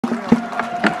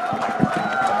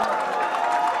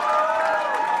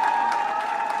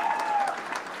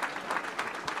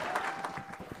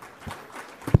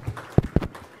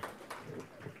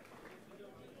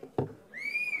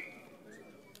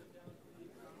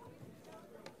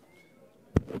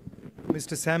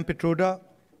Mr. Sam Pitroda,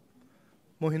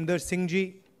 Mohinder Singh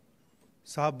ji,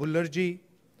 Sahab Bullar ji,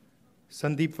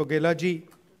 Sandeep Vagela ji,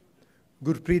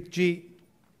 Gurpreet ji,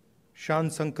 Shan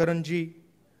Sankaran ji,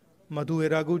 Madhu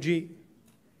Eragu ji,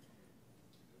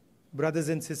 brothers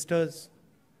and sisters,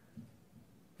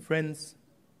 friends,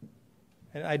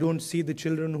 and I don't see the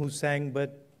children who sang,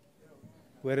 but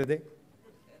where are they?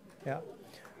 Yeah.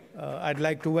 I'd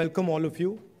like to welcome all of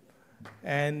you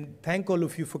and thank all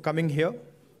of you for coming here,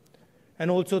 and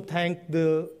also thank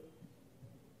the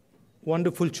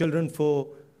wonderful children for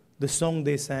the song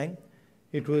they sang.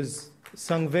 It was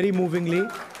sung very movingly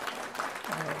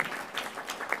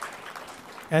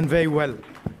and very well.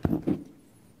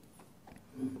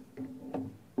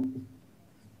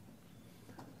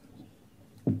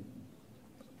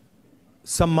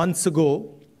 Some months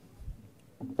ago,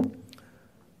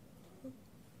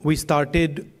 we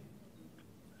started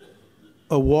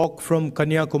a walk from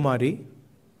Kanyakumari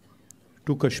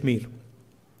to Kashmir.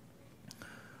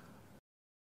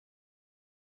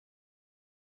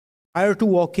 Prior to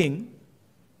walking,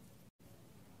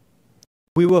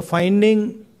 we were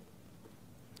finding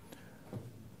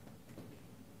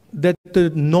that the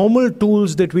normal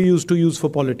tools that we used to use for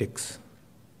politics,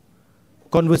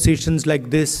 conversations like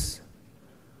this,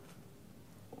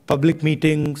 public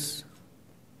meetings,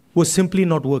 was simply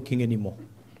not working anymore.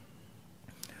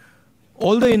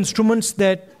 All the instruments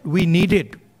that we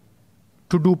needed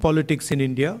to do politics in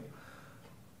India,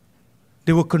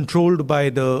 they were controlled by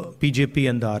the BJP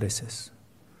and the RSS.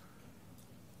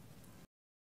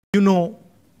 You know,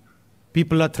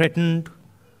 people are threatened,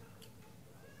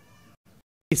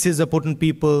 cases are put on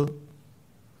people,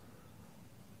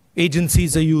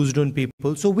 agencies are used on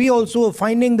people. So we also are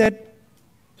finding that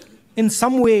in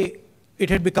some way it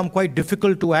had become quite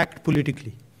difficult to act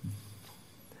politically.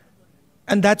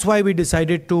 And that's why we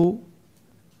decided to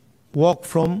walk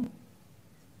from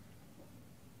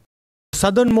the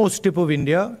southernmost tip of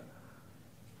India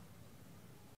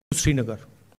to Srinagar.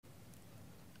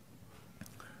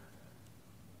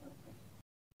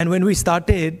 And when we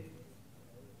started,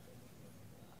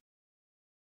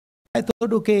 I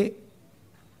thought, okay,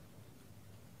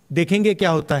 देखेंगे क्या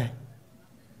होता है.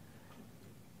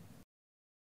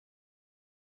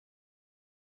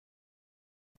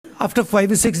 After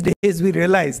 5 or 6 days, we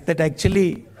realized that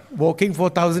actually walking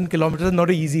 4,000 kilometers is not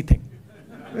an easy thing.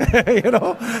 You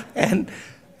know, and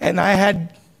I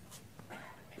had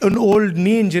an old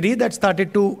knee injury that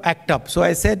started to act up. So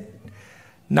I said,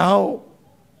 now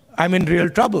I'm in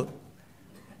real trouble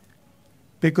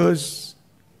because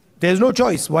there's no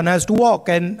choice. One has to walk,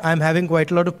 and I'm having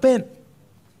quite a lot of pain.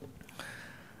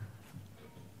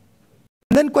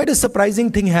 And then quite a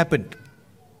surprising thing happened.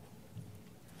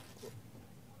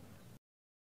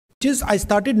 I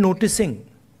started noticing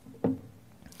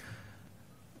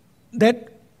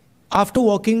that after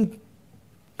walking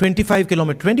 25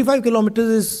 kilometers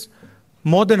is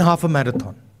more than half a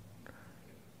marathon.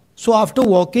 So after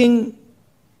walking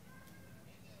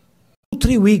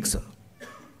 2-3 weeks,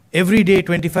 every day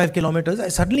 25 kilometers, I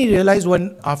suddenly realized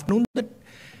one afternoon that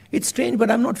it's strange,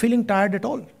 but I'm not feeling tired at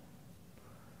all.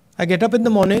 I get up in the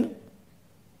morning,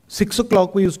 6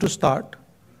 o'clock we used to start,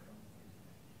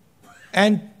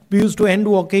 and we used to end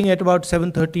walking at about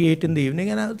 7:38 in the evening,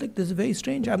 and I was like, this is very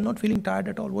strange. I'm not feeling tired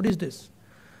at all. What is this?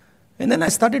 And then I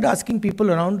started asking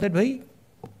people around that, भाई,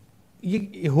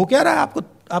 ये हो क्या रहा है?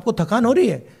 आपको थकान हो रही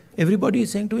है? Everybody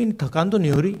is saying to me, थकान तो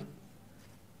नहीं हो रही.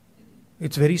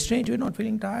 It's very strange. We're not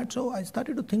feeling tired. So I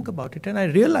started to think about it, and I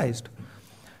realized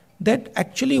that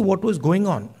actually what was going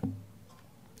on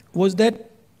was that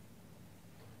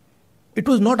it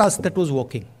was not us that was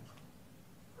walking.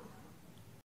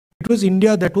 It was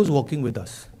India that was walking with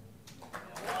us.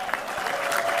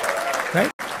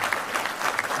 Right?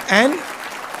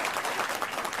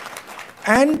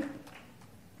 And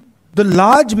the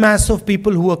large mass of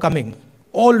people who were coming,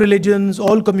 all religions,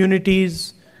 all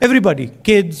communities, everybody,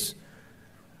 kids,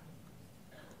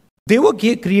 they were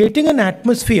creating an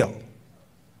atmosphere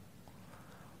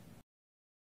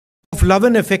of love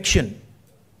and affection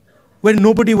where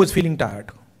nobody was feeling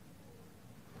tired.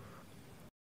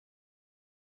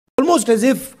 Almost as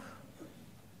if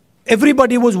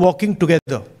everybody was walking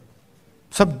together.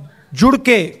 सब जुड़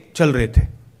के चल रहे थे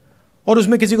और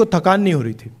उसमें किसी को थकान नहीं हो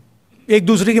रही थी, एक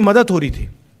दूसरे की मदद हो रही थी.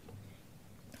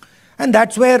 And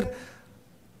that's where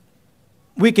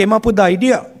we came up with the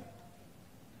idea.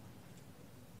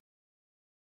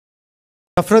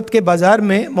 नफरत के बाजार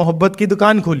में मोहब्बत की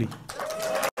दुकान खोली.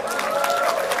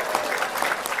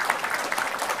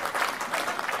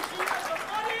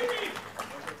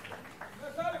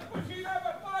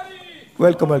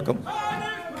 Welcome, welcome.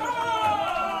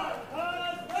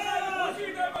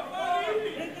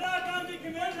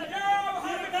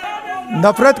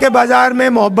 नफरत के बाजार में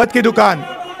मोहब्बत की दुकान।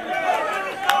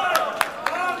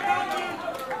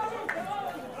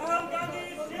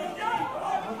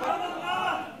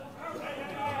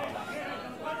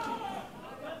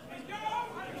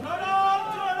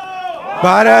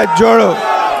 भारत जोड़ो।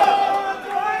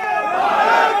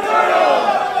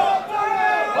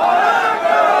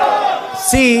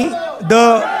 See,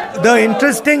 the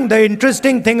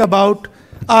interesting thing about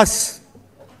us,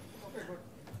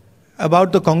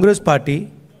 about the Congress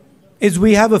party, is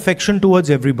we have affection towards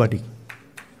everybody.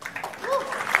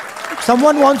 If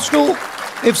someone wants to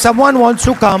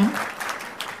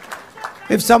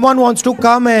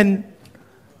come and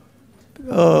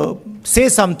say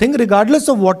something, regardless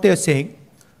of what they are saying,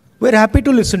 we're happy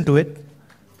to listen to it.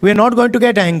 We're not going to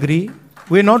get angry.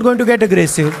 We're not going to get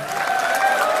aggressive.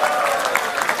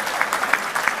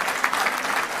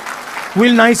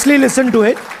 We'll nicely listen to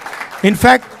it. In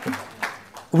fact,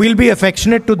 we'll be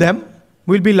affectionate to them.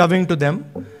 We'll be loving to them,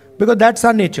 because that's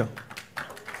our nature.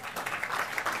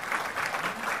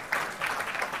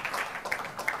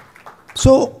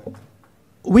 So,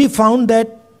 we found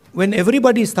that when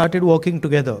everybody started working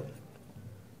together,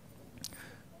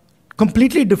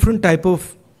 completely different type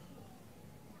of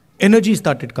energy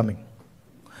started coming.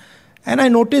 And I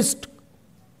noticed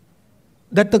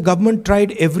that the government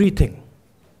tried everything.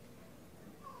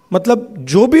 मतलब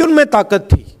जो भी उनमें ताकत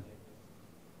थी,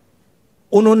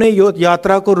 उन्होंने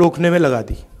यात्रा को रोकने में लगा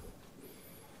दी।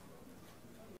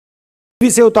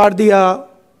 टीवी से उतार दिया,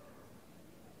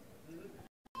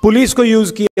 पुलिस को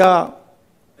यूज किया,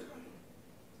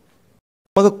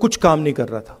 मगर कुछ काम नहीं कर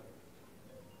रहा था।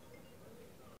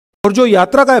 और जो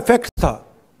यात्रा का इफेक्ट था,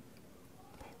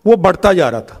 वो बढ़ता जा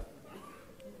रहा था।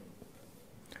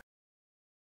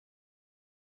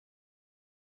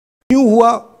 क्यों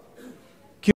हुआ?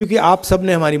 क्योंकि आप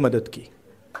सबने हमारी मदद की।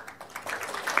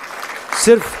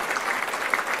 सिर्फ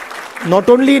not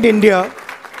only in India,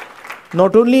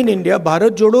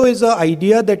 Bharat Jodo is an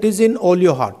idea that is in all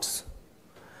your hearts.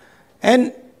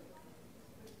 And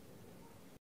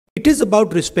it is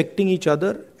about respecting each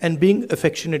other and being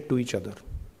affectionate to each other.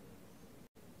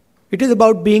 It is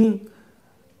about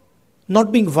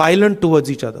not being violent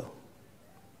towards each other,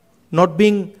 not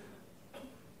being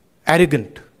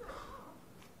arrogant.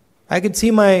 I can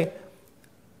see my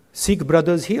Sikh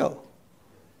brothers here.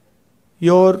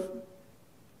 Your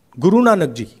Guru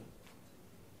Nanak ji,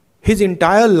 his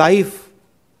entire life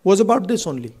was about this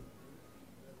only.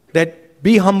 That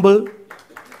be humble,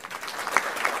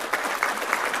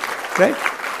 right?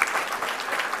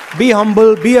 Be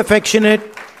humble, be affectionate.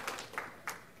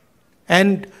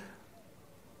 And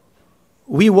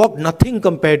we walk nothing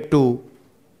compared to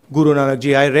Guru Nanak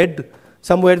ji. I read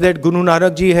somewhere that Guru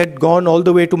Nanak ji had gone all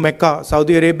the way to Mecca,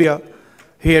 Saudi Arabia.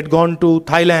 He had gone to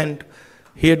Thailand.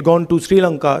 He had gone to Sri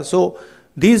Lanka. So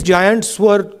these giants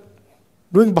were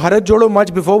doing Bharat Jodo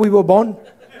much before we were born.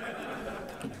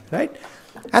 Right?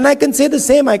 And I can say the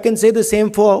same. I can say the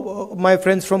same for my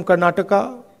friends from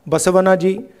Karnataka, Basavana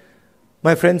ji,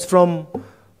 my friends from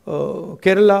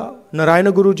Kerala,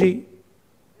 Narayana Guru ji.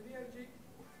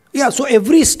 Yeah, so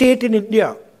every state in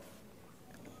India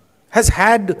has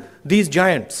had these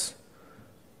giants.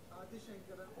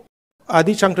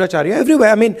 Adi Shankaracharya,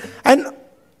 everywhere. I mean, and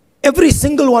every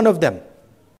single one of them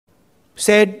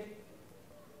said,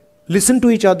 listen to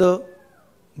each other,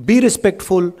 be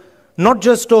respectful, not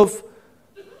just of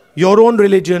your own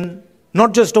religion,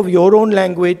 not just of your own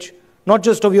language, not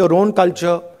just of your own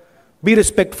culture. Be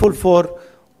respectful for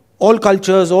all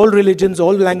cultures, all religions,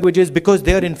 all languages, because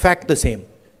they are in fact the same.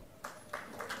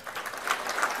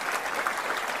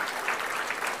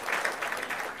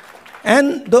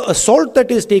 And the assault that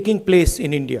is taking place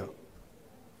in India,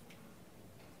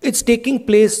 it's taking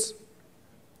place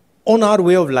on our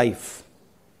way of life.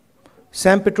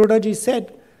 Sam Pitroda ji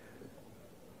said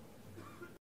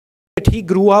that he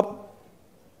grew up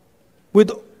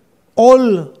with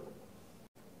all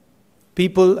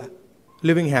people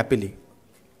living happily.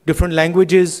 Different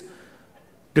languages,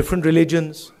 different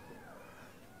religions.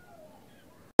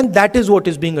 And that is what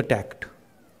is being attacked.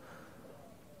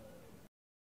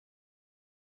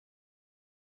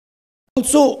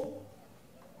 Also,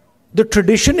 the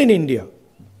tradition in India,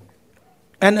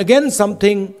 and again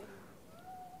something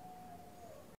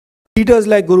leaders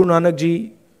like Guru Nanak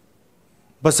ji,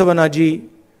 Basavana ji,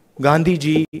 Gandhi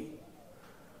ji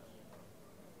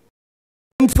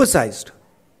emphasized,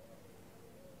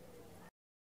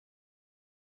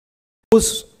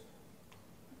 was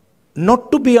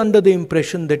not to be under the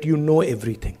impression that you know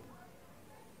everything.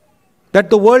 That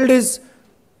the world is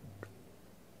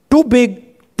too big,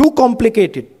 too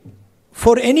complicated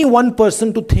for any one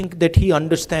person to think that he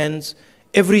understands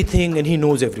everything and he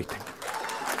knows everything.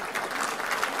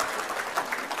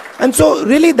 And so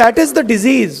really that is the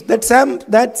disease that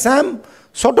Sam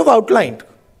sort of outlined.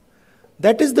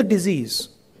 That is the disease,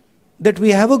 that we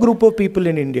have a group of people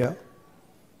in India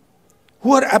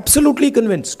who are absolutely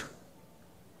convinced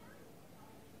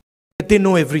that they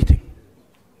know everything.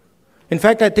 In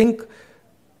fact, I think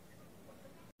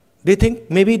they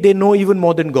think maybe they know even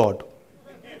more than God.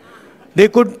 They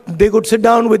could sit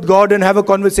down with God and have a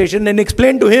conversation and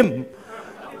explain to him,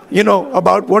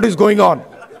 about what is going on.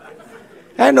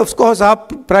 And of course, our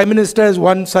Prime Minister is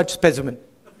one such specimen.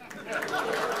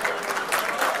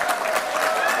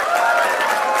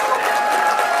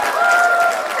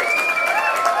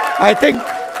 I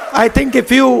think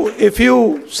if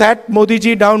you sat Modi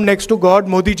ji down next to God,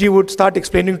 Modi ji would start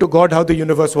explaining to God how the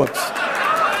universe works.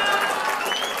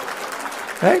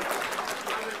 Right?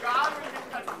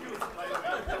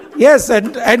 Yes,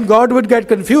 and God would get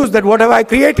confused that what have I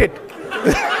created?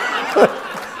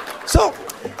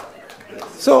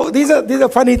 So these are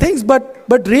funny things, but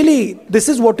really this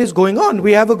is what is going on.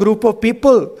 We have a group of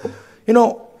people,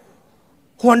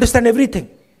 who understand everything.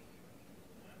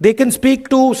 They can speak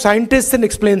to scientists and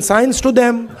explain science to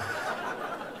them.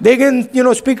 They can,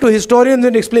 speak to historians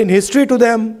and explain history to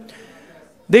them.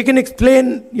 They can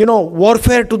explain,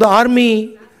 warfare to the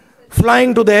army,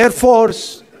 flying to the Air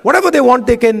Force, whatever they want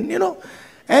they can,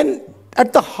 And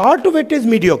at the heart of it is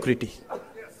mediocrity.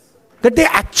 That they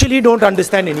actually don't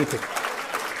understand anything.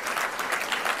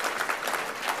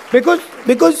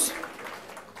 Because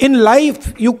in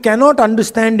life, you cannot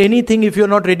understand anything if you're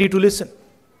not ready to listen.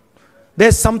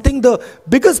 There's something, the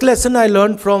biggest lesson I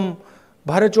learned from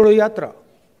bharatjodoyatra,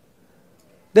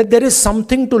 that there is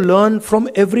something to learn from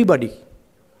everybody.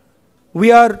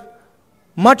 We are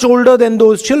much older than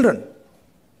those children.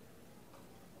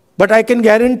 But I can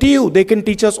guarantee you, they can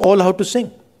teach us all how to sing.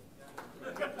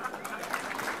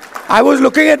 I was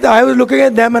looking at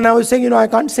them and I was saying, I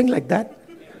can't sing like that.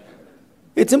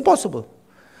 It's impossible.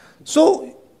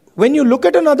 So, when you look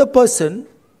at another person,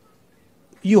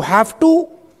 you have to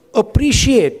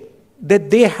appreciate that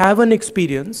they have an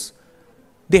experience,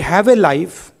 they have a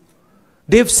life,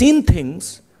 they've seen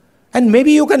things, and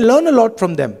maybe you can learn a lot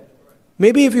from them.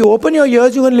 Maybe if you open your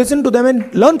ears, you can listen to them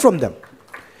and learn from them.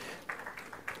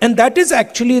 And that is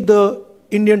actually the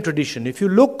Indian tradition. If you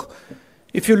look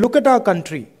at our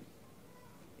country,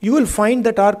 you will find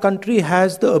that our country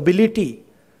has the ability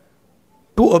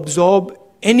to absorb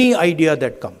any idea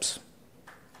that comes.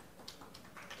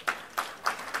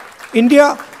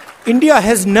 India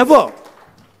has never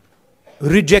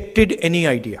rejected any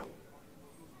idea.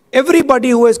 Everybody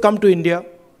who has come to India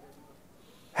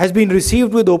has been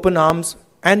received with open arms,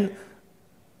 and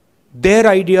their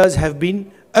ideas have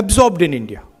been absorbed in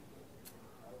India.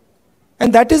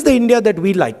 And that is the India that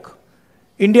we like.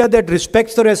 India that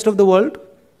respects the rest of the world,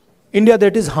 India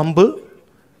that is humble,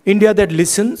 India that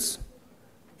listens,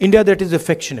 India that is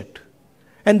affectionate.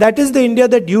 And that is the India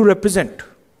that you represent.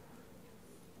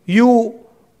 You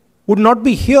would not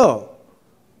be here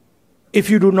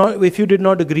if you did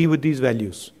not agree with these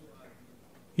values.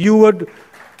 You would,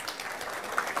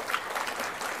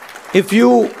 if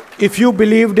you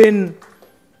believed in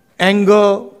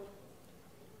anger,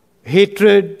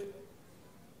 hatred,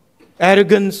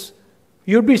 arrogance,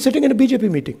 you'd be sitting in a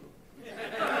BJP meeting.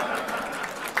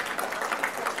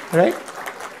 Right?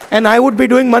 And I would be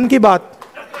doing Man Ki Baat.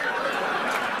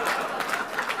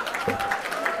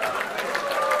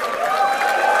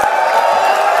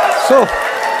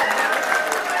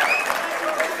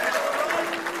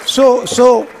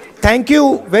 So thank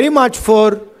you very much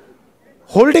for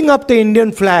holding up the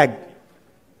Indian flag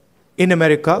in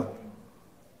America,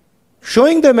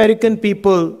 showing the American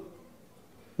people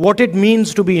what it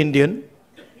means to be Indian,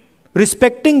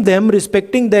 respecting them,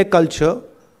 respecting their culture,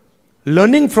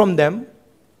 learning from them,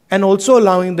 and also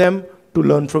allowing them to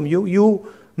learn from you. You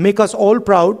make us all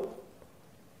proud.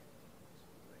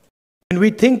 When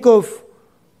we think of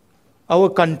our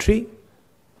country,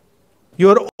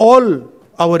 you're all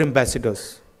our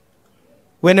ambassadors.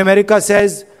 When America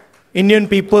says Indian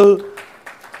people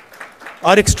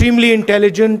are extremely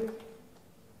intelligent,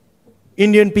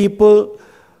 Indian people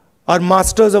are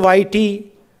masters of IT,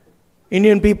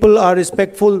 Indian people are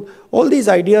respectful, all these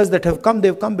ideas that have come,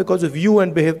 they've come because of you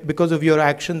and because of your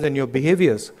actions and your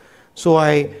behaviors. So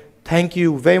I thank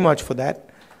you very much for that.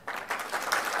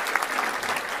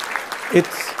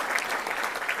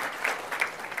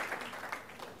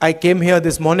 I came here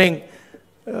this morning,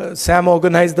 Sam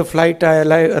organized the flight, I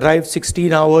arrived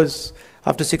 16 hours,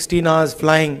 after 16 hours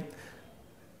flying,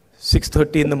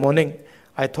 6:30 in the morning.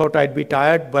 I thought I'd be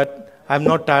tired, but I'm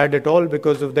not tired at all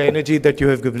because of the energy that you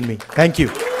have given me. Thank you.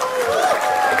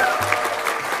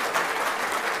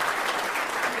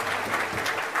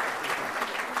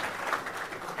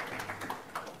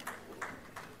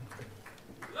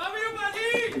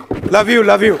 Love you,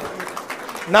 love you.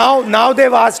 Now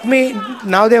they've asked me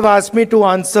to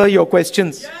answer your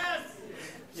questions.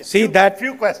 Yes. See that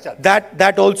few questions.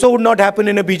 That also would not happen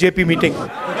in a BJP meeting.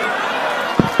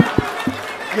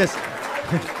 Yes.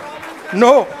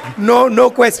 No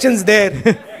questions there.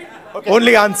 Okay.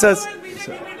 Only answers.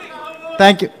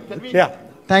 Thank you. Yeah.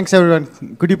 Thanks,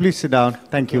 everyone. Could you please sit down?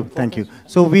 Thank you. Thank you.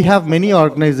 So we have many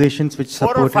organizations which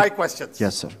support. 4 or 5 questions.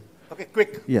 Yes, sir. Okay,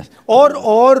 quick. Yes.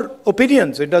 Or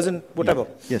opinions. It doesn't, whatever.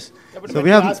 Yes. Yeah, but So when we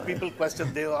you have. ask people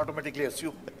questions, they automatically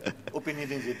assume opinion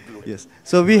is included. Yes.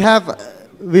 So we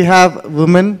have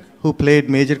women who played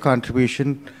major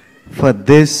contribution for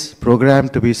this program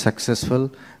to be successful.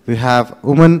 We have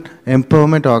women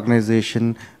empowerment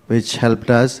organization which helped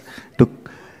us to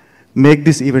make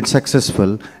this event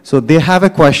successful. So they have a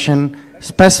question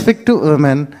specific to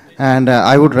women, and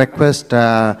I would request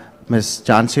Ms.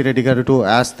 Jhansi Reddy garu to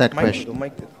ask that question.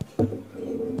 Mic.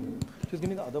 Just give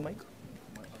me the other mic.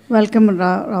 Welcome,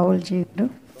 Rahul ji,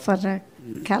 for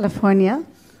California.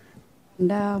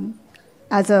 And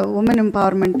as a Women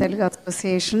Empowerment Telugu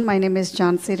Association, my name is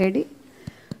Jhansi Reddy.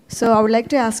 So I would like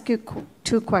to ask you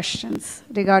 2 questions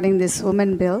regarding this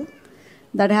women bill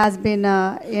that has been,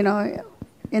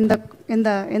 in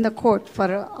the court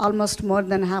for almost more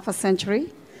than half a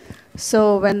century.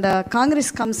 So when the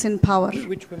Congress comes in power,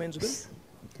 Which women's bill?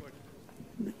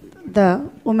 the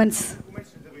women's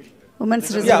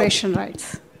reservation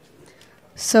rights.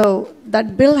 So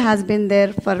that bill has been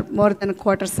there for more than a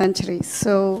quarter century.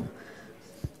 So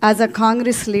as a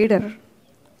Congress leader,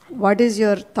 what is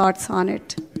your thoughts on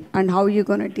it and how are you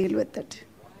going to deal with it?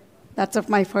 That's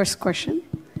my first question.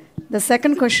 The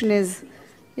second question is,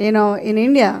 in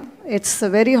India, it's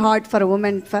very hard for a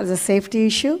woman for the safety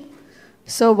issue.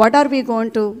 So what are we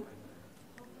going to,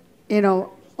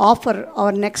 offer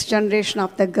our next generation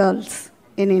of the girls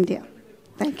in India?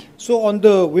 Thank you. So on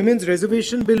the women's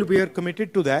reservation bill, we are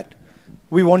committed to that.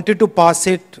 We wanted to pass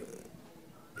it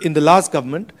in the last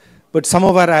government, but some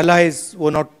of our allies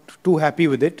were not too happy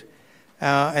with it,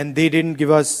 and they didn't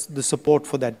give us the support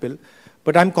for that bill.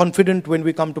 But I'm confident when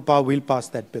we come to power, we'll pass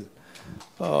that bill.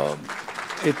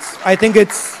 I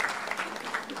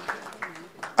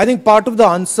think part of the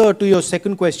answer to your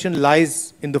second question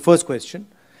lies in the first question.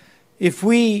 If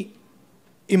we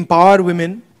empower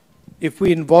women, if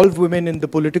we involve women in the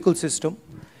political system,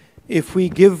 if we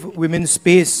give women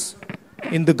space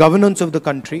in the governance of the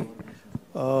country,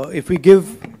 if we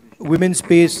give women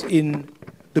space in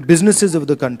the businesses of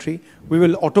the country, we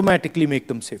will automatically make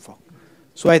them safer.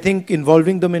 So I think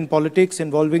involving them in politics,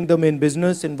 involving them in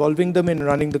business, involving them in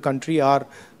running the country are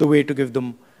the way to give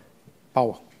them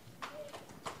power.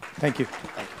 Thank you.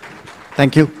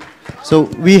 Thank you. So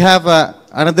we have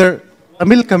another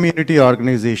Tamil community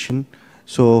organization,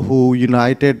 who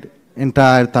united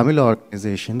entire Tamil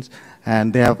organizations,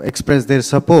 and they have expressed their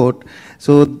support.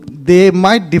 So they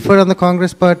might differ on the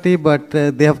Congress party, but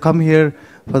they have come here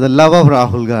for the love of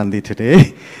Rahul Gandhi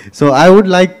today. So I would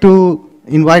like to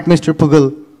invite Mr.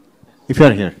 Pugal, if you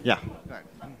are here. Yeah.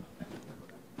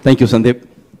 Thank you, Sandeep.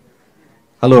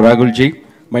 Hello, Rahul ji.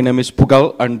 My name is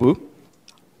Pugal Anbu.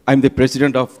 I'm the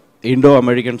president of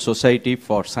Indo-American Society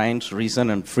for Science, Reason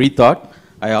and Free Thought.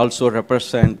 I also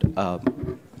represent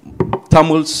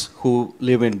Tamils who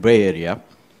live in Bay Area.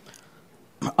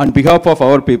 On behalf of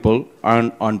our people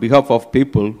and on behalf of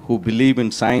people who believe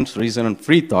in science, reason and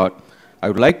free thought, I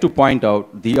would like to point out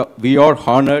we are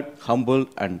honored, humbled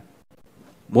and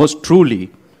most truly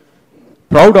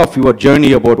proud of your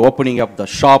journey about opening up the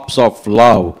shops of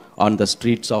love on the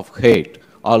streets of hate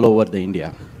all over the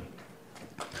India.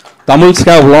 Tamils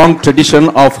have long tradition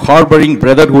of harboring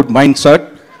brotherhood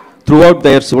mindset throughout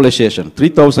their civilization.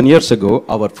 3,000 years ago,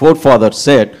 our forefathers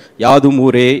said, Yadum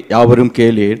ure, yavarum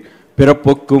kelir,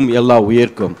 pirapokkum ella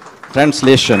uyirkum.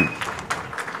 Translation,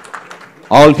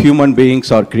 all human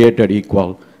beings are created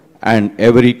equal, and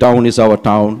every town is our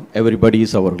town, everybody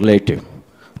is our relative.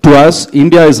 To us,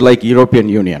 India is like European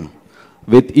Union,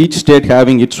 with each state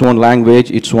having its own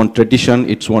language, its own tradition,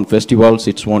 its own festivals,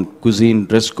 its own cuisine,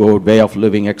 dress code, way of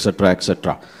living, etc.,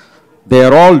 etc. They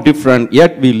are all different,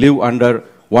 yet we live under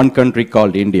one country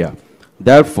called India.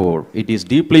 Therefore, it is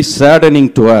deeply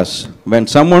saddening to us when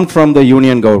someone from the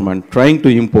union government trying to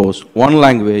impose one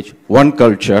language, one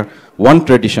culture, one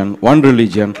tradition, one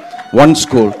religion, one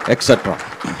school, etc.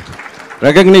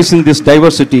 Recognizing this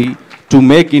diversity to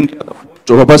make India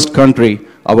a robust country,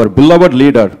 our beloved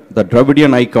leader, the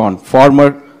Dravidian icon,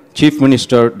 former Chief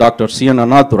Minister Dr. C.N.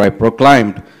 Anathurai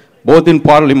proclaimed, both in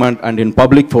Parliament and in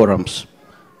public forums,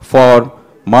 for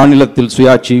Manilathil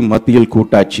Suyachi Mathil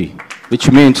Kootachi,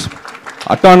 which means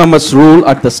autonomous rule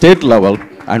at the state level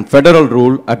and federal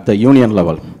rule at the union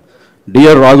level.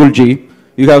 Dear Rahul Ji,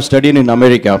 you have studied in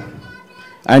America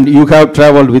and you have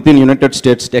traveled within United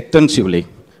States extensively,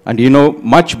 and you know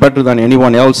much better than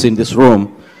anyone else in this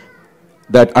room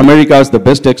that America is the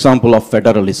best example of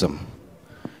federalism.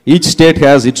 Each state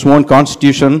has its own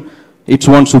constitution, its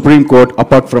own Supreme Court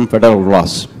apart from federal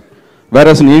laws.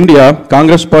 Whereas in India,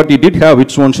 Congress party did have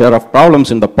its own share of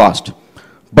problems in the past,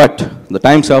 but the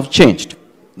times have changed.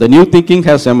 The new thinking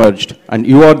has emerged, and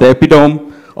you are the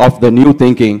epitome of the new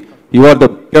thinking. You are the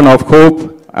beacon of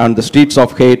hope and the streets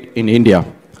of hate in India.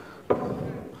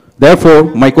 Therefore,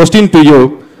 my question to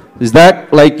you is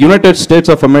that, like United States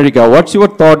of America, what's your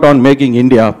thought on making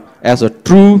India as a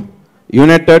true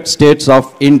United States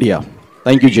of India?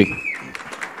 Thank you, Ji.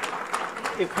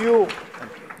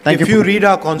 If you read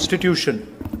our constitution,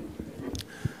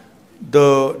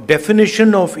 the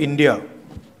definition of India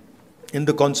in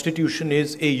the constitution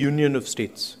is a union of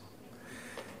states.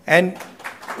 And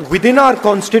within our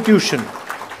constitution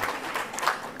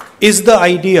is the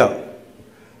idea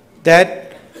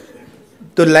that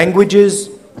the languages,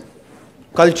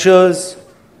 cultures,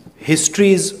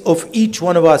 histories of each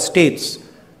one of our states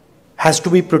has to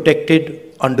be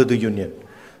protected under the union.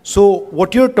 So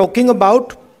what you're talking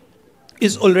about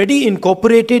is already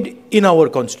incorporated in our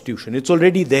constitution. It's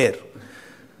already there.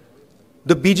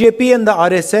 The BJP and the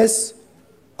RSS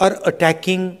are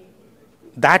attacking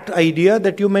that idea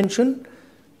that you mentioned,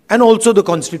 and also the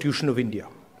Constitution of India.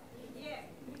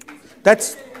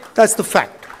 That's the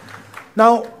fact.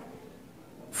 Now,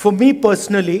 for me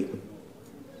personally,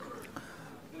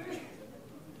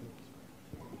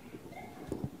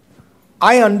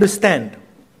 I understand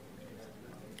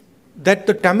that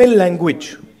the Tamil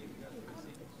language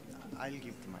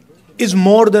is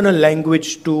more than a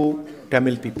language to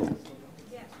Tamil people.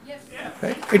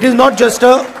 Right? It is not just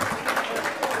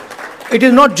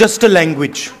a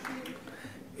language.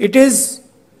 It is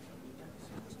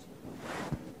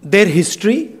their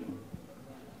history,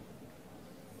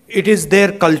 it is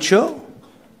their culture,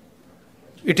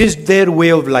 it is their way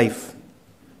of life.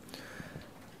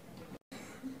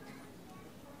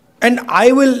 And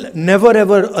I will never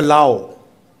ever allow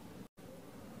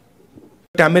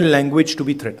Tamil language to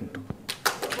be threatened.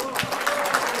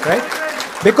 Right?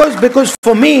 Because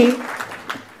for me,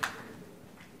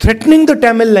 threatening the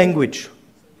Tamil language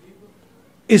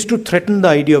is to threaten the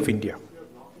idea of India.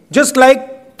 Just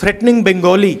like threatening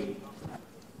Bengali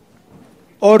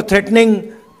or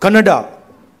threatening Kannada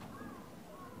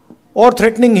or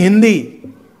threatening Hindi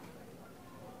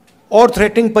or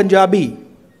threatening Punjabi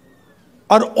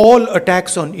are all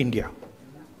attacks on India.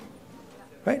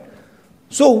 Right?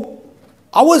 So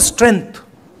our strength,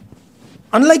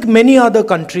 unlike many other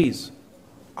countries,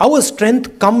 our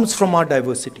strength comes from our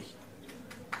diversity.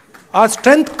 Our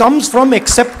strength comes from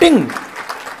accepting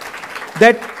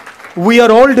that we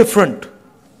are all different,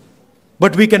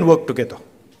 but we can work together.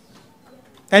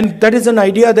 And that is an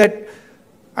idea that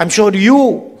I'm sure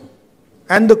you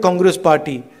and the Congress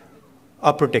party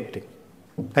are protecting.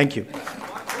 Thank you.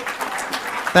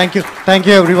 Thank you. Thank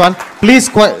you, everyone. Please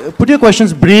put your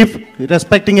questions brief,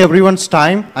 respecting everyone's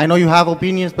time. I know you have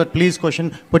opinions, but please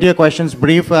put your questions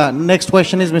brief. Next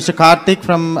question is Mr. Karthik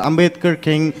from Ambedkar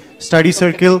King Study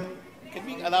Circle. Can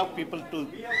we allow people to...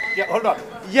 Yeah, hold on.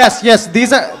 Yes.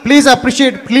 These are, please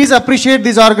appreciate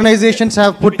these organizations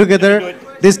have put together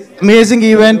this amazing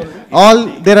event.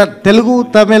 There are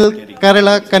Telugu, Tamil,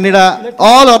 Kerala, Kannada,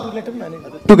 all are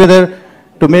together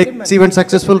to make this event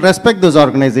successful. Respect those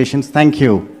organizations. Thank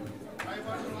you.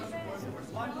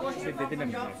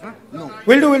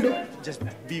 We'll do.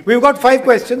 We've got 5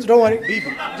 questions, don't worry.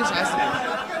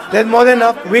 There's more than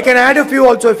enough. We can add a few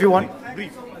also if you want.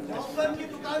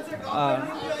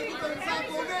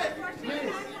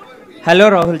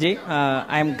 Hello Rahul Ji,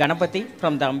 I am Ganapati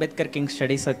from the Ambedkar King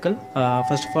Study Circle.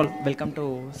 First of all, welcome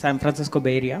to San Francisco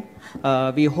Bay Area.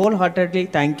 We wholeheartedly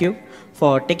thank you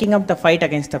for taking up the fight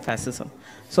against the fascism.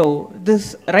 So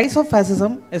this rise of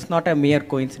fascism is not a mere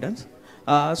coincidence.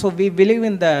 So we believe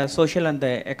in the social and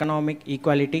the economic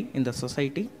equality in the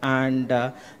society, and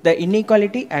the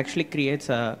inequality actually creates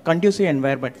a conducive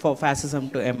environment for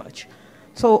fascism to emerge.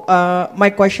 So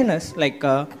my question is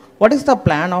what is the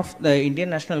plan of the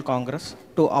Indian National Congress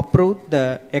to uproot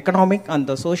the economic and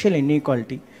the social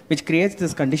inequality which creates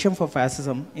this condition for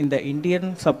fascism in the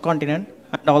Indian subcontinent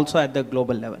and also at the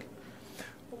global level?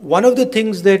 One of the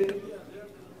things that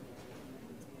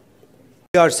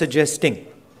we are suggesting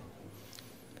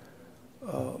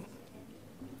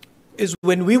is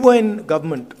when we were in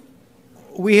government,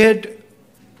 we had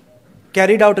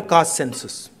carried out a caste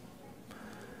census.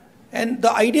 And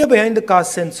the idea behind the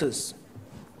caste census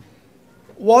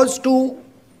was to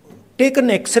take an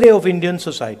X-ray of Indian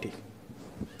society,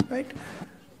 right?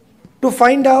 To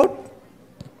find out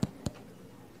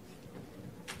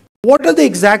what are the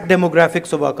exact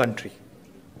demographics of our country,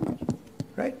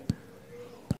 right?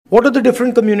 What are the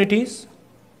different communities?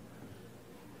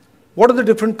 What are the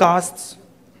different castes?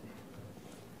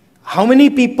 How many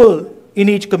people in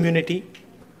each community?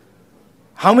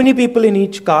 How many people in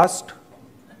each caste?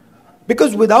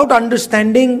 Because without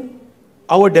understanding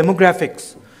our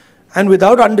demographics and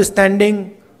without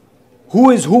understanding who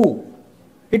is who,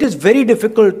 it is very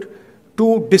difficult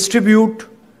to distribute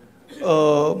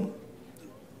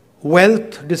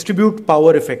wealth, distribute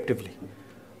power effectively.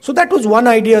 So that was one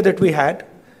idea that we had.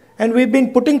 And we've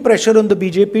been putting pressure on the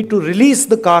BJP to release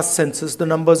the caste census, the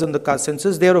numbers in the caste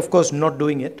census. They are, of course, not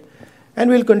doing it. And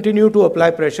we'll continue to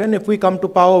apply pressure. And if we come to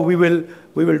power, we will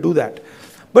do that.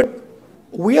 But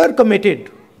we are committed,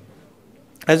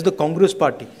 as the Congress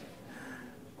party,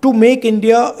 to make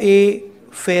India a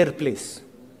fair place.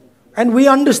 And we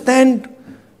understand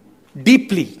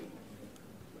deeply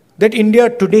that India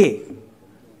today,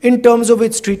 in terms of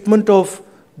its treatment of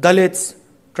Dalits,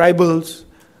 tribals,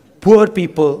 poor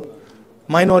people,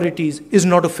 minorities, is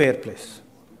not a fair place,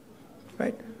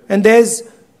 right? And there's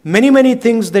many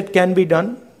things that can be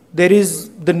done. There is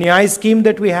the Nyay scheme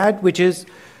that we had, which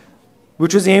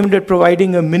was aimed at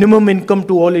providing a minimum income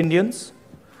to all Indians.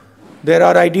 There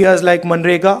are ideas like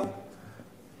Manrega.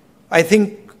 I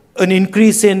think an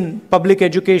increase in public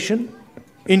education,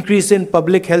 increase in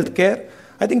public health care.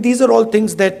 I think these are all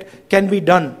things that can be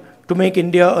done to make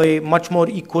India a much more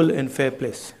equal and fair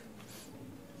place.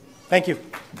 Thank you.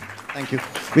 Thank you.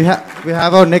 We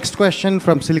have our next question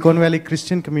from Silicon Valley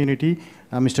Christian community,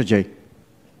 Mr. Jay.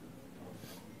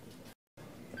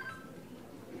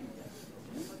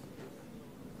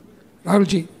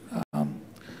 Rahulji,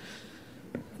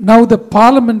 now the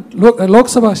Parliament Lok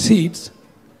Sabha seats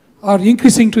are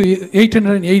increasing to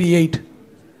 888.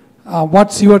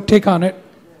 What's your take on it?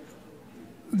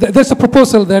 There's a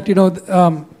proposal that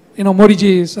Modi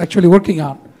ji is actually working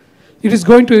on. It is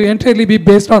going to entirely be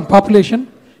based on population.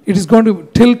 It is going to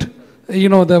tilt,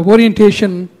 the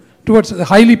orientation towards the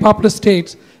highly populous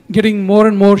states, getting more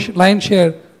and more lion's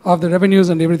share of the revenues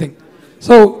and everything.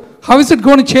 So how is it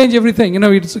going to change everything?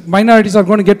 Minorities are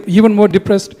going to get even more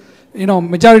depressed.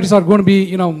 Majorities are going to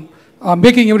be,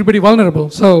 making everybody vulnerable.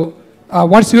 So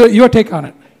what's your take on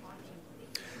it?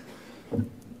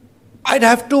 I'd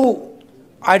have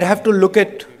to look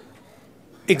at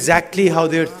exactly how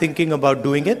they're thinking about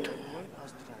doing it.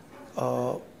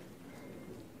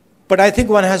 But I think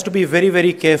one has to be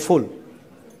very careful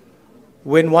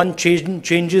when one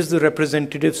changes the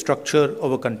representative structure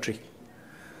of a country.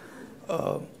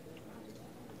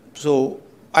 So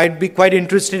I'd be quite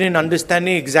interested in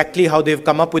understanding exactly how they've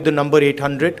come up with the number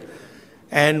 800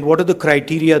 and what are the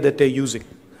criteria that they're using.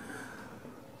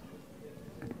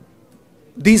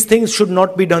 These things should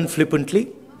not be done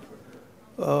flippantly.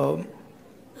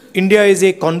 India is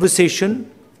a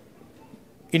conversation.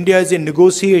 India is a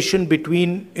negotiation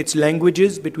between its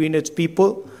languages, between its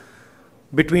people,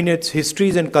 between its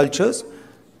histories and cultures,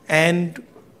 and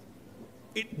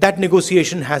that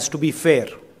negotiation has to be fair.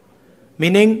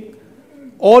 Meaning,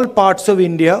 all parts of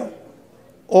India,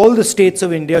 all the states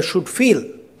of India should feel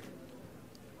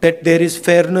that there is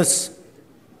fairness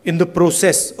in the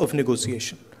process of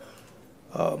negotiation.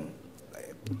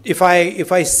 If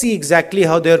I see exactly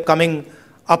how they're coming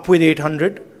up with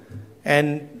 800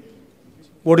 and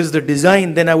what is the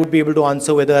design, then I would be able to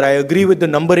answer whether I agree with the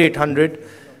number 800,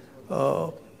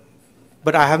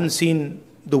 but I haven't seen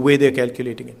the way they're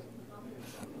calculating it.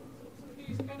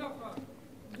 He's kind of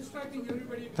distracting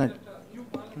everybody with that new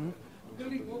parliament,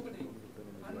 building opening,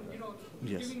 and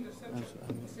giving the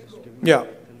scepter. Yeah.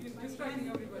 He's distracting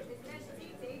everybody.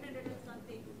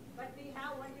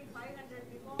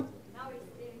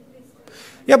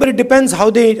 Yeah, but it depends how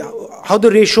the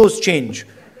ratios change.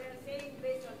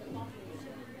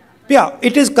 Yeah,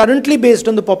 it is currently based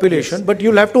on the population, but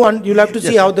you'll have to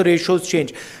see how the ratios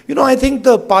change. I think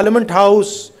the Parliament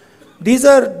House, these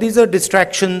are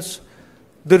distractions.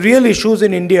 The real issues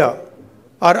in India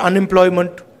are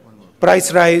unemployment,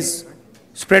 price rise,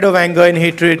 spread of anger and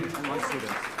hatred,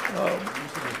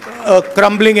 a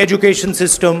crumbling education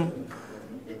system,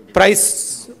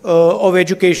 price of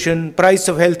education, price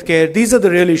of healthcare. These are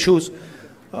the real issues.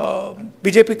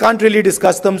 BJP can't really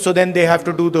discuss them, so then they have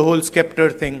to do the whole scepter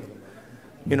thing.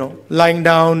 Lying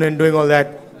down and doing all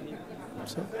that.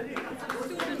 So.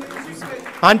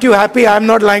 Aren't you happy I'm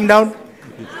not lying down?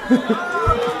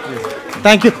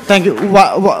 Thank you, thank you.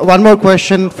 One more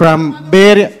question from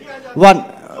Bay Area.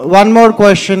 One more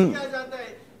question.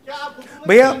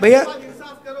 भैया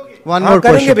One more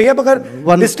करेंगे question. भैया मगर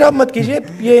disturb मत कीजिए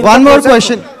ये One more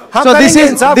question. हाँ, So this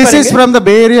करेंगे, is from the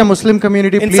Bay Area Muslim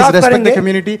community. Please Insaf respect the करेंगे।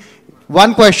 community.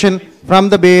 One question from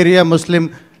the Bay Area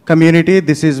Muslim community.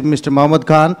 This is Mr. Mohammed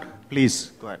Khan.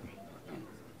 Please go ahead.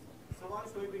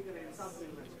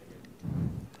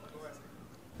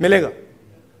 मिलेगा।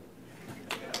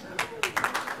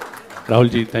 Rahul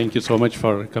ji, thank you so much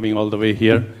for coming all the way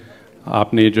here.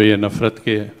 आपने जो ये नफ़रत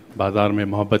के बाज़ार में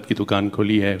मोहब्बत की दुकान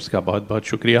खोली है उसका बहुत बहुत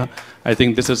शुक्रिया. I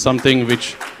think this is something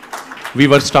which we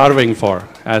were starving for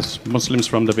as Muslims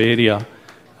from the Bay Area.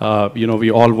 We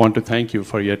all want to thank you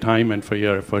for your time and for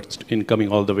your efforts in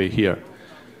coming all the way here.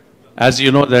 As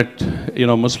you know that,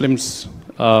 Muslims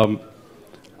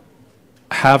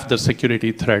have the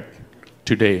security threat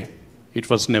today. It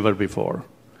was never before.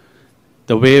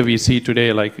 The way we see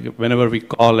today, like whenever we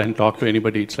call and talk to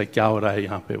anybody, it's like, kya ho raha hai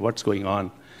yahan pe? What's going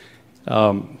on?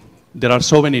 There are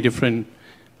so many different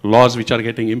laws which are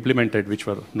getting implemented, which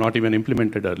were not even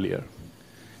implemented earlier.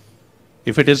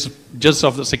 If it is just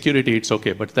of the security, it's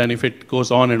okay. But then if it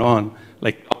goes on and on,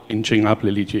 like inching up,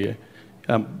 le lijiye,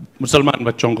 Musalman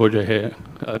bachon ko jo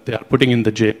hai, they are putting in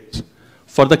the jails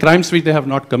for the crimes which they have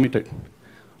not committed.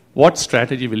 What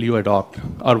strategy will you adopt,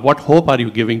 or what hope are you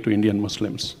giving to Indian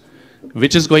Muslims,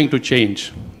 which is going to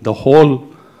change the whole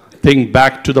thing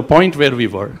back to the point where we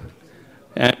were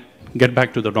and get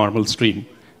back to the normal stream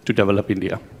to develop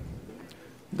India?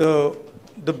 The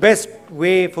best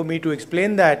way for me to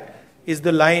explain that is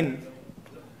the line,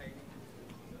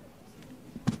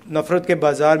 नफरत के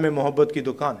बाजार में मोहब्बत की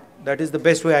दुकान. That is the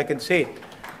best way I can say it,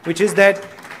 which is that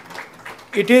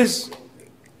it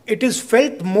is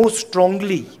felt most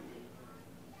strongly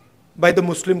by the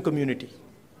Muslim community,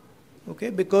 okay,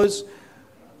 because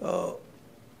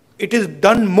it is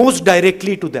done most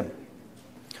directly to them.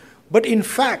 But in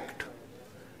fact,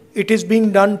 it is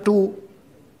being done to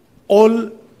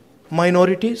all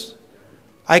minorities.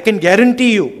 I can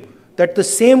guarantee you that the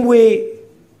same way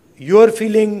you are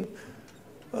feeling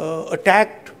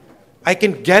attacked, I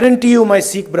can guarantee you my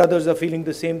Sikh brothers are feeling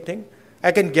the same thing.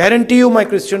 I can guarantee you my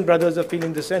Christian brothers are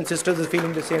feeling the same, sisters are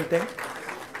feeling the same thing,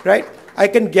 right? I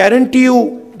can guarantee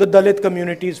you the Dalit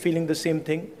community is feeling the same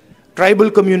thing. Tribal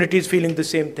community is feeling the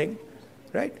same thing,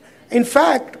 right? In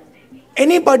fact,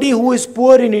 anybody who is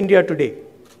poor in India today,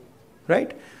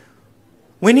 right?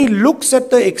 When he looks at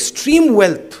the extreme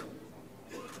wealth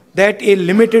that a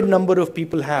limited number of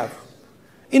people have,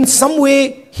 in some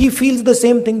way he feels the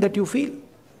same thing that you feel.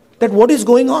 That what is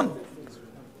going on?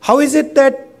 How is it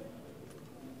that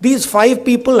these 5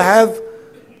 people have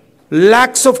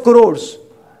lakhs of crores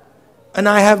and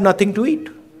I have nothing to eat,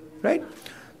 right?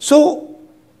 So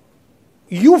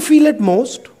you feel it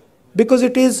most because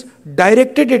it is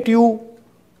directed at you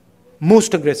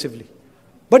most aggressively.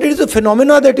 But it is a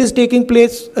phenomena that is taking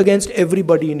place against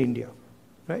everybody in India,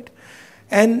 right?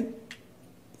 And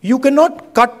you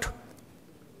cannot cut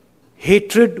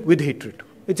hatred with hatred.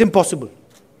 It's impossible,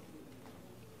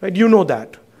 right? You know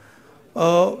that.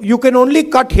 You can only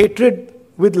cut hatred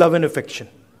with love and affection.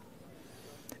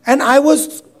 And I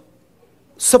was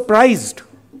surprised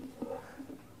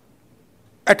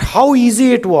at how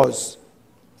easy it was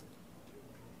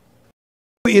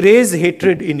to erase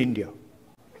hatred in India.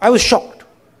 I was shocked.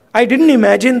 I didn't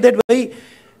imagine that भाई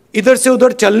इधर से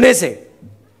उधर चलने से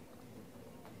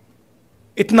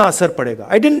इतना असर पड़ेगा.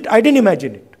 I didn't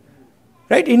imagine it.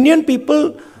 Right? Indian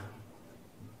people,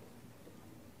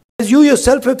 as you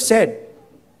yourself have said,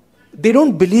 they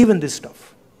don't believe in this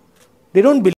stuff. They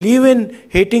don't believe in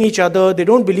hating each other. They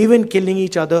don't believe in killing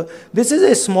each other. This is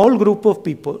a small group of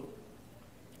people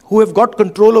who have got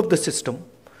control of the system,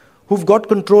 who've got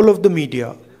control of the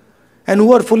media, and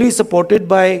who are fully supported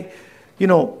by,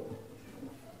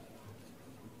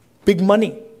 big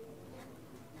money.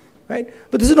 Right?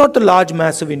 But this is not the large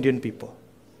mass of Indian people.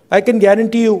 I can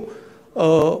guarantee you,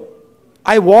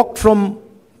 I walked from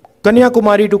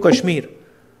Kanyakumari to Kashmir.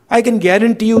 I can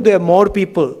guarantee you there are more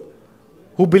people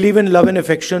who believe in love and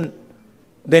affection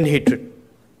than hatred.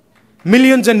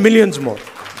 Millions and millions more.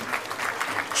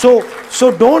 So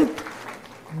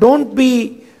don't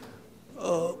be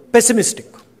pessimistic.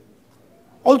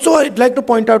 Also, I'd like to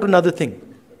point out another thing.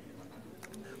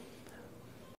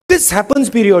 This happens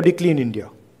periodically in India.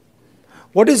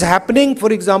 What is happening,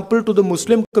 for example, to the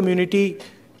Muslim community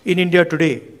in India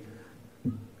today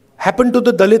happened to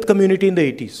the Dalit community in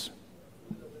the 80s.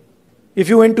 If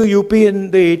you went to UP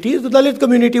in the 80s, the Dalit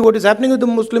community, what is happening with the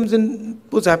Muslims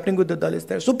was happening with the Dalits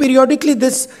there. So periodically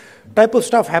this type of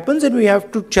stuff happens and we have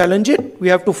to challenge it, we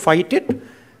have to fight it,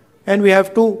 and we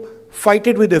have to fight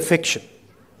it with affection,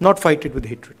 not fight it with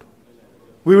hatred.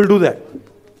 We will do that.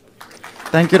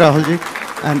 Thank you, Rahulji.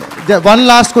 And one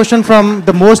last question from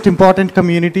the most important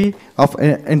community of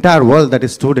entire world, that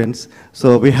is students.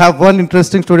 So we have one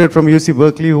interesting student from UC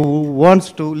Berkeley who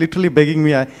wants to, literally begging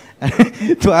me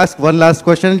to ask one last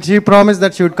question. She promised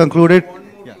that she would conclude it.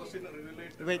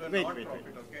 Wait.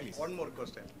 One more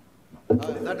question.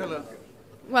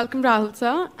 Welcome, Rahul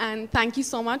sir, and thank you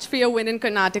so much for your win in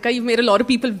Karnataka. You've made a lot of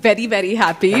people very, very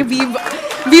happy.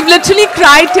 We've literally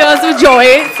cried tears of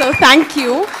joy, so thank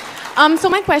you. So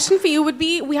my question for you would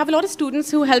be, we have a lot of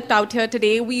students who helped out here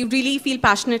today. We really feel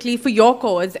passionately for your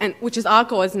cause, and which is our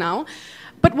cause now.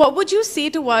 But what would you say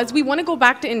to us? We want to go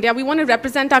back to India. We want to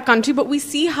represent our country, but we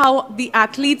see how the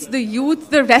athletes, the youth,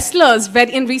 the wrestlers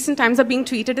in recent times are being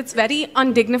treated. It's very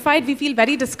undignified. We feel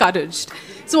very discouraged.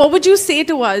 So what would you say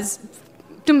to us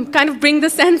to kind of bring the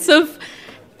sense of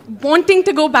wanting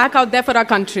to go back out there for our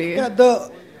country? Yeah,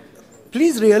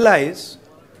 please realize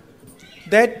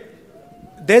that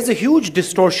there's a huge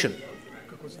distortion.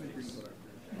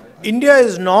 India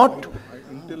is not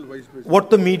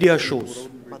what the media shows.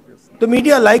 The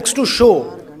media likes to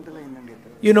show,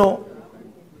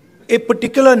 a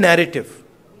particular narrative.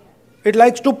 It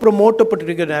likes to promote a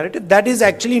particular narrative. That is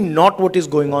actually not what is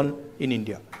going on in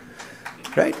India,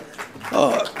 right?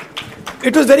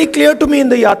 It was very clear to me in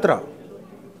the Yatra.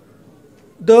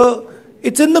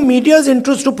 It's in the media's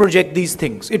interest to project these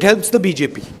things. It helps the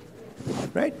BJP,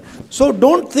 right? So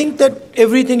don't think that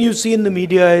everything you see in the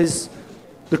media is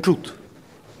the truth.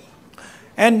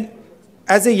 And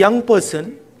as a young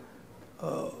person,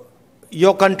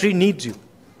 your country needs you,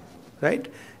 right?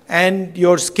 And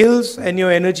your skills and your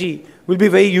energy will be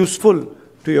very useful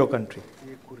to your country.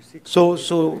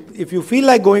 So if you feel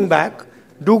like going back,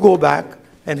 do go back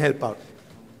and help out.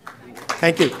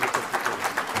 Thank you.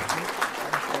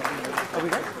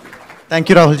 Thank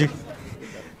you, Rahulji.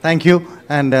 Thank you.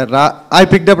 And I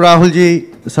picked up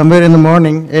Rahulji somewhere in the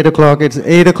morning, 8 o'clock. It's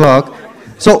 8 o'clock.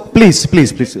 So please.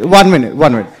 1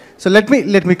 minute. So let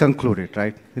me conclude it,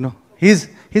 right?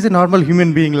 He's a normal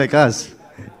human being like us.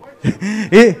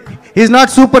 He's not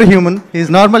superhuman. He's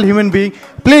a normal human being.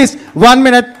 Please, 1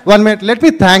 minute. Let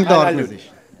me thank the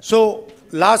organization. So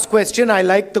last question, I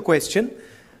like the question,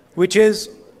 which is,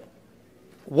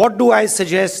 what do I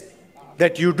suggest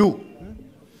that you do?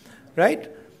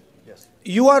 Right? Yes.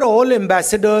 You are all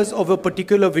ambassadors of a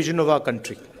particular vision of our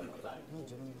country.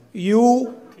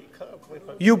 You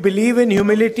believe in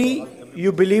humility,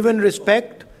 you believe in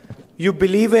respect, you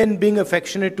believe in being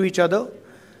affectionate to each other.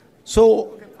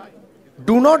 So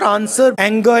do not answer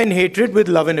anger and hatred with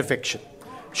love and affection.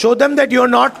 Show them that you're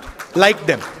not like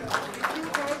them.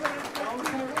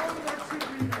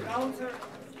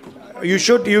 You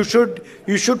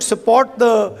should support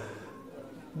the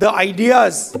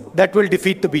ideas that will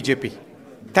defeat the BJP.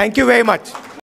 Thank you very much.